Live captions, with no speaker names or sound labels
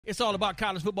It's all about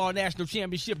college football national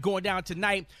championship going down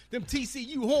tonight. Them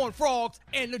TCU Horned Frogs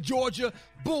and the Georgia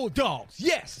Bulldogs.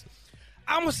 Yes,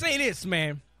 I'm going to say this,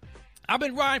 man. I've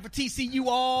been riding for TCU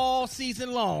all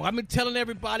season long. I've been telling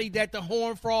everybody that the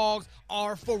Horned Frogs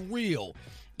are for real.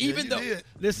 Even though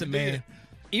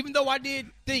I did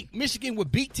think Michigan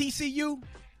would beat TCU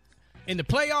in the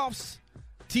playoffs,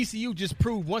 TCU just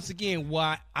proved once again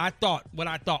what I thought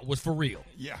was for real.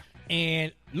 Yeah.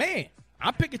 And, man,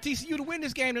 I'm picking TCU to win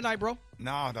this game tonight, bro.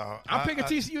 No, dog. I'm picking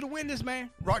TCU to win this, man.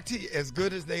 Rock T, as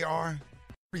good as they are,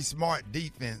 pretty smart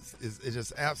defense is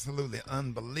just absolutely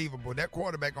unbelievable. That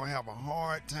quarterback going to have a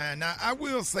hard time. Now, I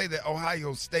will say that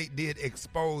Ohio State did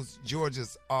expose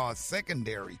Georgia's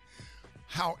secondary.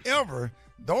 However,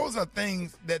 those are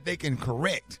things that they can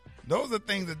correct. Those are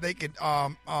things that they could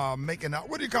make an –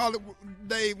 what do you call it,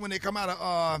 Dave, when they come out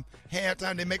of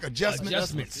halftime, they make adjustments?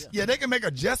 Adjustments. Yeah, they can make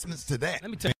adjustments to that.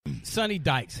 Let me tell you, Sonny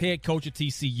Dykes, head coach of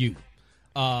TCU,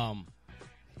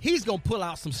 he's going to pull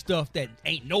out some stuff that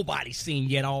ain't nobody seen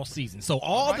yet all season. So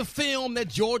all the film that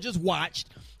Georgia's watched,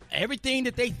 everything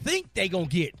that they think they going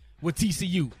to get with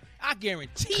TCU, I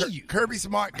guarantee you. Kirby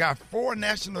Smart got 4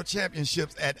 national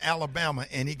championships at Alabama,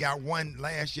 and he got 1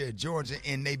 last year at Georgia,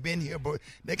 and they've been here, but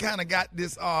they kind of got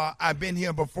this I've been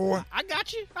here before. I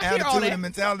got you. I hear all attitude that. and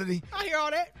mentality. I hear all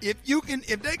that.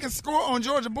 If they can score on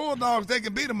Georgia Bulldogs, they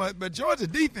can beat them. But Georgia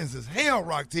defense is hell,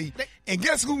 Rock T. And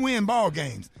guess who win ball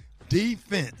games?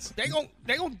 Defense. They got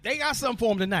something for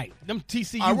them tonight. Them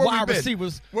TCU wide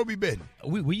receivers. What we betting?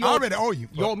 We I already owe you.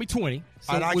 You owe me 20.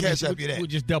 So I'll cash up you that. We'll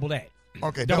just double that.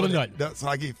 Okay, double the nut. So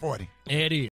I give you 40. There it is.